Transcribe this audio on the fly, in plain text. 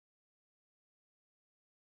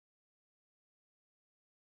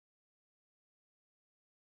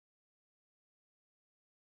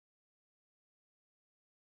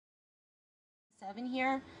7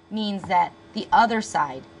 here means that the other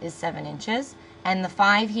side is 7 inches, and the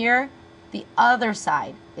 5 here, the other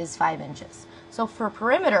side is 5 inches. So for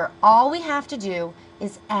perimeter, all we have to do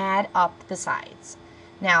is add up the sides.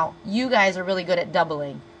 Now, you guys are really good at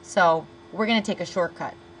doubling, so we're going to take a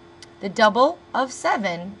shortcut. The double of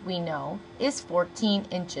 7, we know, is 14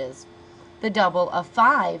 inches. The double of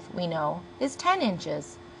 5, we know, is 10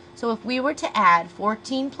 inches. So if we were to add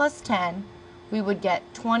 14 plus 10, we would get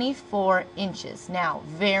 24 inches. Now,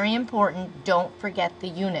 very important, don't forget the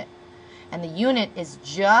unit. And the unit is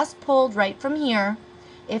just pulled right from here.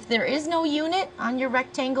 If there is no unit on your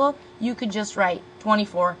rectangle, you could just write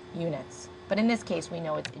 24 units. But in this case, we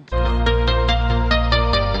know it's inches.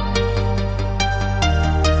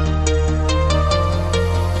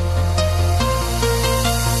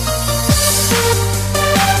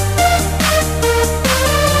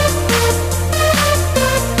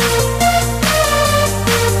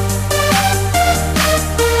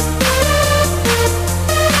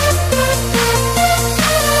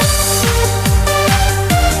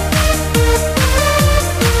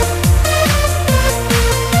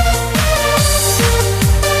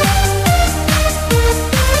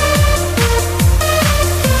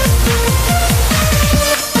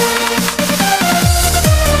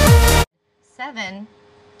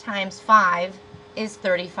 Times 5 is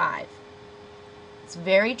 35. It's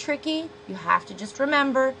very tricky. You have to just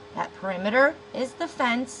remember that perimeter is the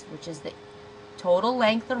fence, which is the total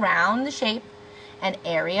length around the shape, and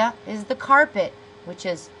area is the carpet, which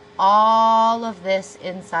is all of this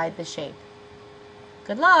inside the shape.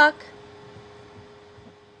 Good luck!